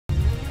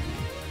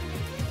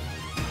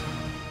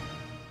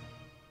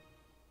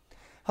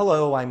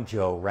Hello, I'm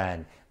Joe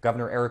Hren.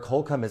 Governor Eric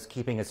Holcomb is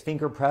keeping his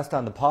finger pressed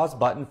on the pause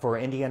button for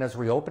Indiana's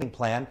reopening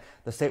plan.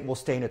 The state will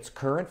stay in its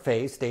current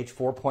phase, stage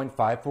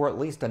 4.5, for at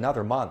least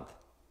another month.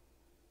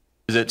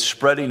 Is it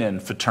spreading in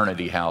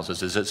fraternity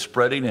houses? Is it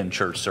spreading in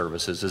church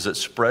services? Is it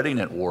spreading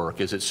at work?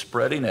 Is it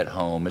spreading at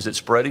home? Is it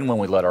spreading when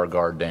we let our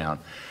guard down?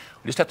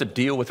 We just have to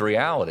deal with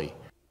reality.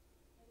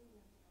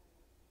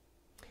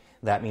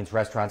 That means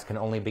restaurants can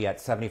only be at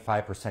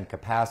 75%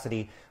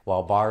 capacity,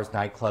 while bars,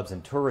 nightclubs,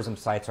 and tourism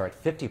sites are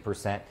at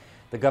 50%.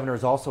 The governor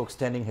is also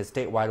extending his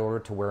statewide order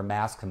to wear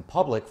masks in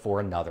public for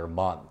another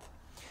month.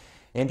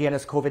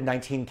 Indiana's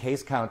COVID-19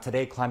 case count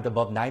today climbed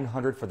above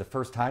 900 for the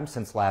first time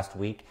since last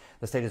week.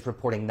 The state is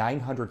reporting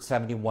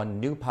 971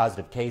 new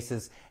positive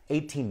cases,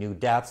 18 new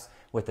deaths,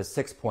 with a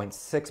 6.6%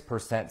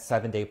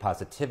 7-day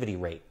positivity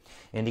rate.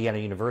 Indiana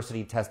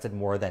University tested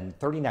more than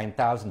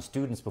 39,000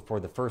 students before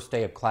the first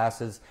day of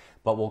classes,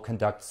 but will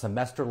conduct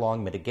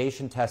semester-long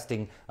mitigation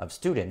testing of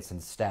students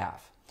and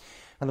staff.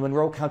 And the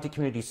Monroe County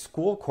Community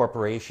School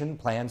Corporation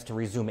plans to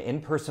resume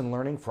in-person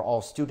learning for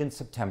all students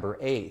September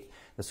 8th.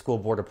 The school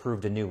board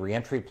approved a new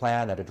reentry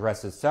plan that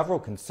addresses several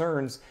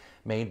concerns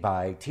made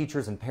by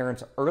teachers and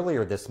parents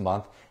earlier this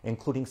month,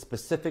 including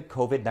specific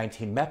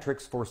COVID-19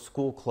 metrics for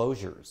school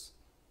closures.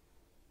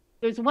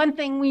 There's one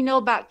thing we know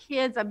about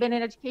kids. I've been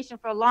in education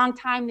for a long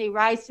time. They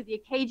rise to the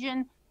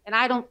occasion, and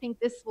I don't think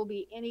this will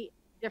be any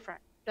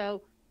different.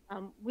 So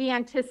we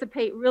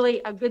anticipate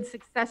really a good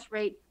success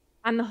rate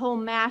on the whole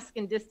mask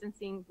and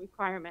distancing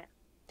requirement.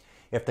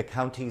 If the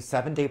county's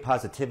 7-day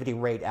positivity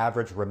rate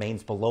average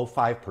remains below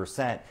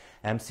 5%,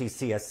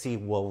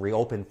 MCSSC will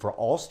reopen for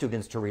all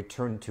students to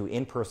return to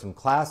in-person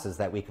classes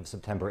that week of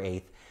September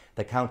 8th.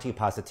 The county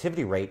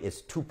positivity rate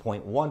is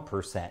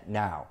 2.1%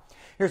 now.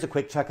 Here's a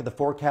quick check of the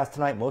forecast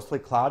tonight. Mostly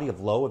cloudy, a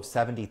low of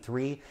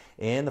 73.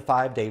 In the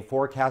 5-day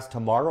forecast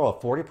tomorrow, a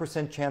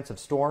 40% chance of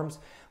storms.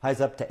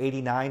 Highs up to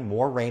 89,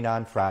 more rain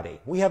on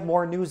Friday. We have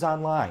more news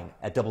online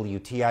at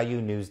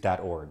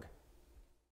WTIUnews.org.